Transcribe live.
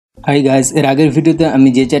Hi guys, এর আগের ভিডিওতে আমি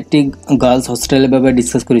যে চারটি গার্লস হস্টেলের ব্যাপারে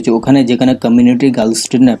ডিসকাস করেছি ওখানে যেখানে কমিউনিটি গার্লস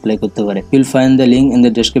স্টুডেন্ট অ্যাপ্লাই করতে পারে। ইউল find the link in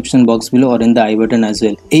the description box below or in the I button as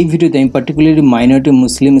well. এই ভিডিওতে আমি পার্টিকুলারলি মাইনরিটি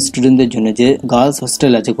মুসলিম স্টুডেন্টদের জন্য যে গার্লস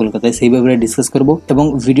হস্টেল আছে কলকাতায় সেই ব্যাপারে ডিসকাস করবো এবং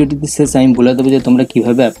ভিডিওটিতে শেষে আমি বলে দেবো যে তোমরা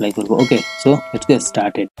কিভাবে অ্যাপ্লাই করবো। ওকে, সো লেটস গেট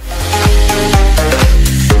স্টার্টেড।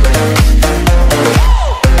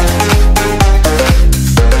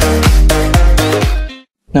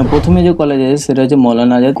 না, প্রথমে যে কলেজ আছে সেটা হচ্ছে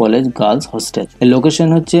Maulana Azad college girls hostel. এর লোকেশন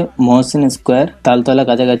হচ্ছে মহসিন স্কোয়ার, তালতলা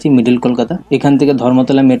কাছাকাছি, মিডল কলকাতা। এখান থেকে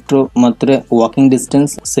ধর্মতলা মেট্রো মাত্র ওয়াকিং ডিস্টেন্স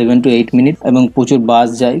 7 to 8 মিনিট এবং প্রচুর বাস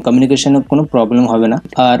যায়, কমিউনিকেশনের কোনো প্রবলেম হবে না।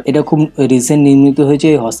 আর এটা খুব রিসেন্ট নির্মিত হয়েছে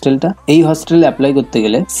এই হস্টেলটা। এই হস্টেলে অ্যাপ্লাই করতে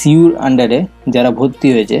গেলে সিইউর আন্ডারে যারা ভর্তি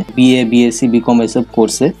হয়েছে বিএ, বিএসসি, বিকম এসব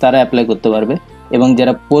কোর্সে তারা অ্যাপ্লাই করতে পারবে এবং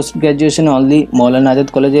যারা post graduation only Maulana Azad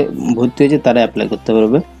কলেজে ভর্তি হয়েছে তারা অ্যাপ্লাই করতে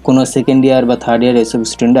পারবে। কোনো সেকেন্ড ইয়ার বা থার্ড ইয়ার এসব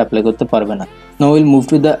স্টুডেন্ট অ্যাপ্লাই করতে পারবে না। Now we'll move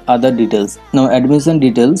to the other details. Now admission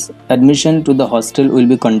details. Admission to the hostel will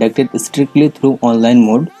be conducted strictly through online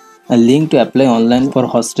mode. A link to apply online for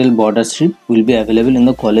hostel boardership will be available in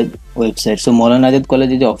the college website. So Maulana Azad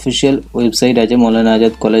College যে official website আছে Maulana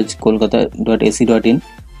Azad College kolkata.ac.in,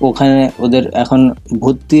 ওখানে ওদের এখন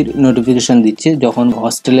ভর্তির notification দিচ্ছে। যখন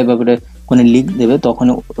হস্টেলের ব্যাপারে কোনো লিঙ্ক দেবে তখন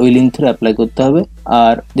ওই লিঙ্ক থ্রু অ্যাপ্লাই করতে হবে।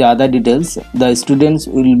 আর যে other details, the students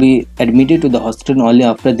will be admitted to the hostel only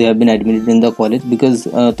after they have been admitted in the college, because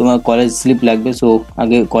তোমার কলেজ স্লিপ লাগবে। সো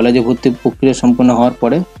আগে কলেজে ভর্তি প্রক্রিয়া সম্পন্ন হওয়ার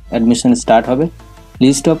পরে অ্যাডমিশন স্টার্ট হবে।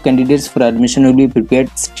 List of candidates for admission will be prepared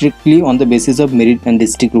strictly on the basis of merit and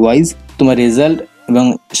district wise. তোমার রেজাল্ট এবং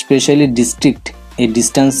স্পেশালি ডিস্ট্রিক্ট এই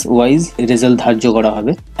ডিস্টেন্স ওয়াইজ রেজাল্ট ধার্য করা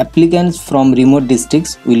হবে। Applicants from remote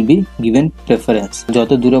districts will be given preference. যত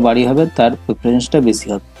দূরে বাড়ি হবে তার প্রেফারেন্সটা বেশি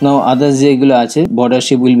হবে। নাও আদার্স যেগুলো আছে,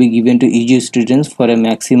 বর্ডারশিপ will be given to easy students for a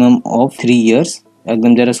maximum of 3 years.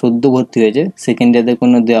 একদম যারা সদ্য ভর্তি হয়েছে সেকেন্ড ইয়ারদের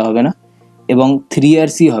কোনো দেওয়া হবে না এবং 3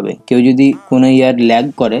 ইয়ার্সই হবে। কেউ যদি কোনো ইয়ার ল্যাগ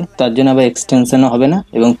করে তার জন্য আবার এক্সটেনশনও হবে না।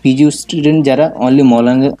 এবং পিজি স্টুডেন্ট যারা অনলি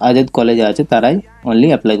মৌলানা আজাদ কলেজে আছে তারাই অনলি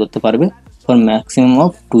অ্যাপ্লাই করতে পারবে for maximum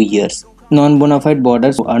of 2 years. Non bona fide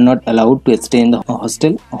borders are not allowed to stay in the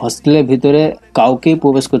hostel. হস্টেলের ভিতরে কাউকেই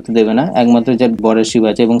প্রবেশ করতে দেবে না, একমাত্র যার বর্ডারশিপ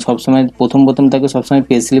আছে। এবং সবসময় প্রথম তাকে সবসময়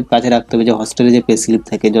পে স্লিপ কাছে রাখতে হবে, যে হস্টেলে যে পে স্লিপ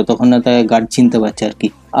থাকে যতক্ষণ না তাকে গার্ড চিনতে পারছে আর কি।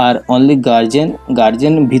 আর অনলি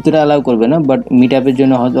গার্জেন ভিতরে অ্যালাউ করবে না, বাট মিট আপের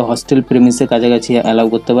জন্য হস্টেল প্রেমিসের কাছাকাছি অ্যালাউ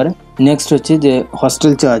করতে পারে। নেক্সট হচ্ছে যে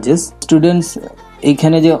হস্টেল চার্জেস। স্টুডেন্টস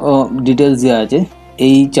এইখানে যে ডিটেলস দেওয়া আছে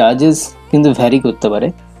এই চার্জেস কিন্তু ভ্যারি করতে পারে।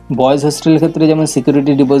 বয়েজ হোস্টেলের ক্ষেত্রে যেমন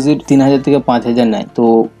সিকিউরিটি ডিপোজিট 3000 থেকে 5000 নেয়, তো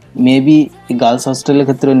মেবি গার্লস হোস্টেলের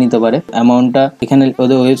ক্ষেত্রেও নিতে পারে। অ্যামাউন্টটা এখানে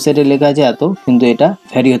ওদের ওয়েবসাইটে লেখা আছে এত, কিন্তু এটা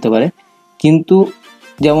ভ্যারি হতে পারে। কিন্তু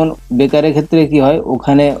যেমন বেকারের ক্ষেত্রে কি হয়,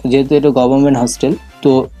 ওখানে যেহেতু এটা গভর্নমেন্ট হোস্টেল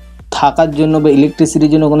তো থাকার জন্য বা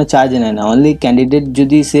ইলেকট্রিসিটির জন্য কোনো চার্জ নেয় না। অনলি ক্যান্ডিডেট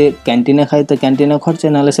যদি সে ক্যান্টিনে খায় তো ক্যান্টিনে খরচা,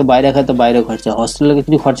 নাহলে সে বাইরে খায় তো বাইরে খরচা। হস্টেলে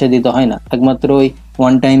কিছু খরচা দিতে হয় না, একমাত্র ওই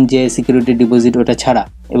ওয়ান টাইম যে সিকিউরিটি ডিপোজিট ওটা ছাড়া।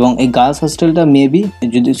 এবং এই গার্লস হোস্টেলটা মেবি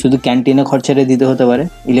যদি শুধু ক্যান্টিনে খরচাটা দিতে হতে পারে,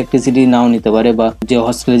 ইলেকট্রিসিটি নাও নিতে পারে, বা যে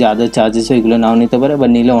হস্টেলে যে আদার চার্জেস ওইগুলো নাও নিতে পারে, বা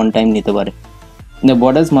নিলে ওয়ান টাইম নিতে পারে। The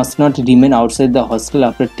borders must not remain outside the hostel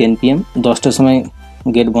after 10 PM। 10টার সময়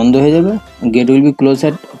গেট বন্ধ হয়ে যাবে। Gate will be close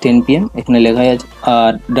at 10 PM এখানে লেখাই আছে।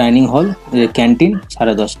 আর ডাইনিং হল, ক্যান্টিন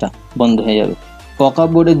 10:30 বন্ধ হয়ে যাবে। ওয়াকআপ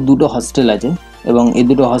বোর্ডের 2টো হস্টেল আছে এবং এই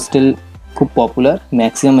 2টো হস্টেল খুব পপুলার,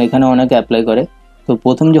 ম্যাক্সিমাম এখানে অনেকে অ্যাপ্লাই করে। তো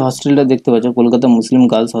প্রথম যে হস্টেলটা দেখতে পাচ্ছ কলকাতা মুসলিম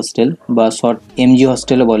গার্লস হস্টেল বা শর্ট MG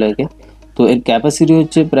হস্টেলে বলে একে। তো এর ক্যাপাসিটি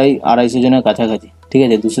হচ্ছে প্রায় 250 জনের কাছাকাছি, ঠিক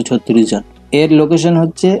আছে, 236 জন। এর লোকেশন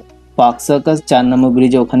হচ্ছে পার্ক সার্কাস 4 নম্বর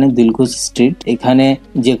ব্রিজে, ওখানে দিলখুশ স্ট্রিট। এখানে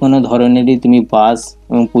যে কোনো ধরনেরই তুমি বাস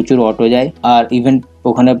এবং প্রচুর অটো যায়, আর ইভেন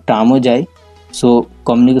ওখানে ট্রামও যায়। সো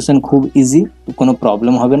কমিউনিকেশন খুব ইজি, কোনো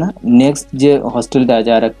প্রবলেম হবে না। নেক্সট যে হস্টেলটা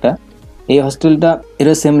আছে আর একটা, এই হস্টেলটা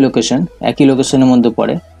এরও সেম লোকেশন, একই লোকেশনের মধ্যে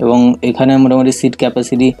পড়ে এবং এখানে মোটামুটি সিট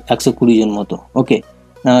ক্যাপাসিটি 120 জন মতো। ওকে,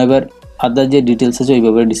 না এবার আদার যে ডিটেলস আছে ওই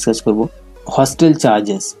ব্যাপারে ডিসকাস করবো। হস্টেল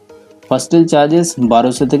চার্জেস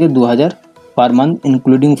 1200 থেকে 2000 পার মান্থ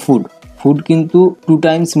ইনক্লুডিং ফুড কিন্তু 2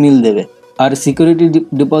 টাইমস মিল দেবে। আর সিকিউরিটি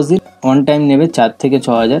ডিপোজিট 1 টাইম নেবে 4 থেকে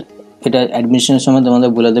 6000। এটা অ্যাডমিশনের সময় তোমাদের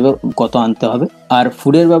বলে দেবে কত আনতে হবে। আর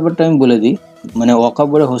ফুডের ব্যাপারটা আমি বলে দিই, মানে ওয়াকআপ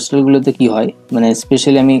বোর্ডের হোস্টেলগুলোতে কি হয়, মানে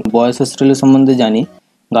স্পেশালি আমি বয়েজ হোস্টেলের সম্বন্ধে জানি,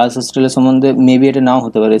 গার্লস হোস্টেলের সম্বন্ধে মেবি এটা নাও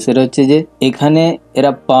হতে পারে। সেটা হচ্ছে যে এখানে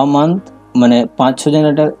এরা পার মান্থ মানে 5-6 জন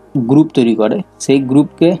একটা গ্রুপ তৈরি করে, সেই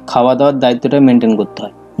গ্রুপকে খাওয়া দাওয়ার দায়িত্বটা মেনটেন করতে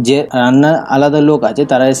হয়। যে রান্নার আলাদা লোক আছে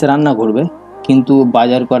তারা এসে রান্না করবে, কিন্তু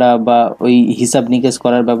বাজার করা বা ওই হিসাব নিকেশ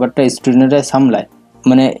করার ব্যাপারটা স্টুডেন্টরা সামলায়।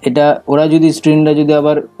 মানে এটা ওরা যদি স্টুডেন্টরা যদি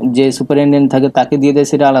আবার যে সুপারিনটেন্ডেন্ট থাকে তাকে দিয়ে দেয়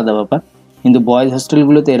সেটা আলাদা ব্যাপার। কিন্তু বয়েজ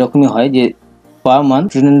হোস্টেলগুলোতে এরকমই হয় যে পার মান্থ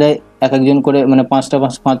স্টুডেন্টরা এক একজন করে মানে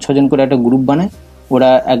 5-6 জন করে একটা গ্রুপ বানায়, ওরা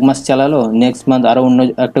 1 মাস চালালো, নেক্সট মান্থ আরো অন্য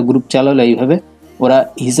একটা গ্রুপ চালালো, এইভাবে ওরা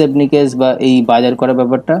হিসেব নিকেশ বা এই বাজার করার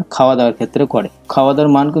ব্যাপারটা খাওয়া দাওয়ার ক্ষেত্রে করে। খাওয়া দাওয়ার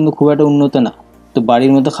মান কিন্তু খুব একটা উন্নত না, তো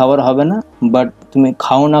বাড়ির মতো খাবার হবে না, বাট তুমি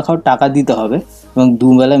খাও না খাও টাকা দিতে হবে, এবং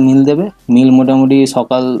দুবেলা মিল দেবে। মিল মোটামুটি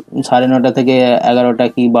সকাল 9:30 থেকে 11টা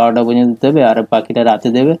কি 12টা পর্যন্ত দেবে, আর বাকিটা রাতে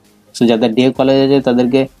দেবে। সো যাদের ডে কলেজ আছে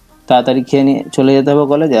তাদেরকে তাড়াতাড়ি খেয়ে নিয়ে চলে যেতে হবে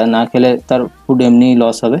কলেজ, আর না খেলে তার ফুড এমনিই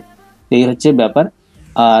লস হবে। এই হচ্ছে ব্যাপার।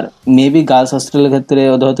 আর মেবি গার্লস হস্টেলের ক্ষেত্রে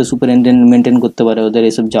ওদের হয়তো সুপারিনটেন্ডেন্ট মেনটেন করতে পারে ওদের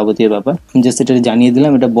এইসব যাবতীয় ব্যাপার, যে সেটা জানিয়ে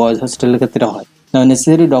দিলাম। এটা বয়েজ হস্টেলের ক্ষেত্রে হয় না।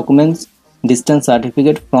 Necessary documents, distance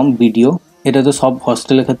certificate from BDO, এটা তো সব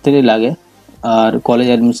হস্টেলের ক্ষেত্রেই লাগে। আর কলেজ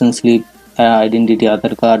অ্যাডমিশন স্লিপ, আইডেন্টিটি,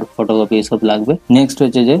 আধার কার্ড, ফটোকপি এসব লাগবে। নেক্সট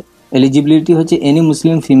হচ্ছে যে এলিজিবিলিটি হচ্ছে any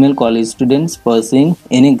Muslim female college students পারসিং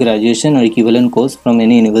any graduation R equivalent course from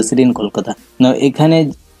any university in Kolkata. না, এখানে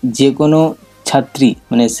যে কোনো ছাত্রী,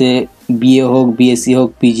 মানে সে বিএ হোক, বিএসসি হোক,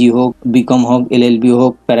 পিজি হোক, বিকম হোক, এলএলবি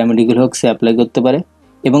হোক, প্যারামেডিক্যাল হোক, সে অ্যাপ্লাই করতে পারে।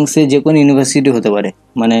 এবং সে যে কোনো ইউনিভার্সিটি হতে পারে,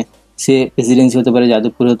 মানে সে প্রেসিডেন্সি হতে পারে,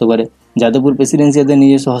 যাদবপুর হতে পারে। যাদবপুর প্রেসিডেন্সি এদের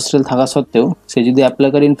নিজস্ব হস্টেল থাকা সত্ত্বেও সে যদি অ্যাপ্লাই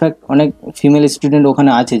করে, ইনফ্যাক্ট অনেক ফিমেল স্টুডেন্ট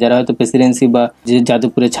ওখানে আছে যারা হয়তো প্রেসিডেন্সি বা যে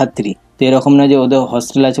যাদবপুরের ছাত্রী, তো এরকম না যে ওদের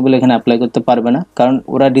হস্টেল আছে বলে এখানে অ্যাপ্লাই করতে পারবে না, কারণ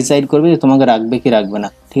ওরা ডিসাইড করবে যে তোমাকে রাখবে কি রাখবে না।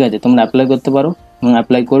 ঠিক আছে, তোমরা অ্যাপ্লাই করতে পারো এবং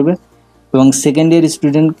অ্যাপ্লাই করবে। এবং second year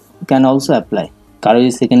student can also apply, কারো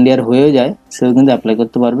যদি সেকেন্ড ইয়ার হয়েও যায় সেও কিন্তু অ্যাপ্লাই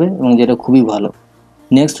করতে পারবে, এবং যেটা খুবই ভালো।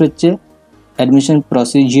 নেক্সট হচ্ছে admission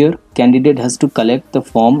procedure. Candidate has to collect the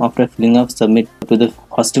form after filling up, submit to the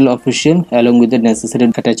hostel official along with the necessary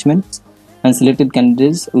attachments, and selected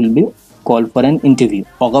candidates will be called for an interview.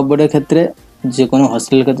 ওয়াকআপ বোর্ডের ক্ষেত্রে যে কোনো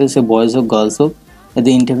হস্টেলের ক্ষেত্রে সে boys হোক girls হোক,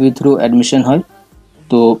 এদের interview through admission হয়।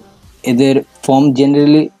 তো এদের ফর্ম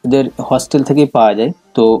জেনারেলি এদের হস্টেল থেকেই পাওয়া যায়।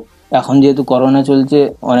 তো এখন যেহেতু করোনা চলছে,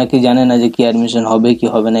 অনেকেই জানে না যে কি অ্যাডমিশন হবে কি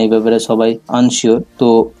হবে না, এই ব্যাপারে সবাই আনশিওর। তো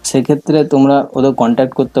সেক্ষেত্রে তোমরা ওদের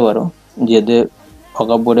কন্ট্যাক্ট করতে পারো, যেদের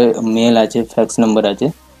ওয়াকআপ বোর্ডে মেল আছে, ফ্যাক্স নাম্বার আছে।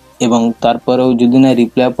 এবং তারপরেও যদি না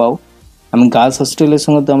রিপ্লাই পাও, আমি গার্লস হোস্টেলের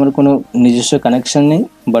সঙ্গে তো আমার কোনো নিজস্ব কানেকশন নেই,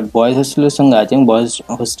 বাট বয়েজ হোস্টেলের সঙ্গে আছে। বয়েজ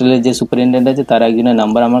হোস্টেলের যে সুপারিনটেন্ডেন্ট আছে তার একজনের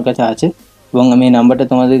নাম্বার আমার কাছে আছে, এবং আমি এই নাম্বারটা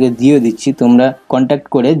তোমাদেরকে দিয়ে দিচ্ছি। তোমরা কন্ট্যাক্ট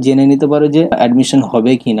করে জেনে নিতে পারো যে অ্যাডমিশন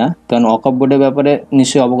হবে কি না, কারণ ওয়াকআপ বোর্ডের ব্যাপারে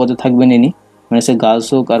নিশ্চয়ই অবগত থাকবেন ইনি, মানে সে গার্লস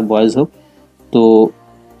হোক আর বয়েজ হোক। তো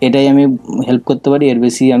এটাই আমি হেল্প করতে পারি, এর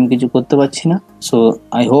বেশি আমি কিছু করতে পারছি না। So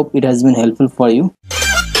I hope it has been helpful for you.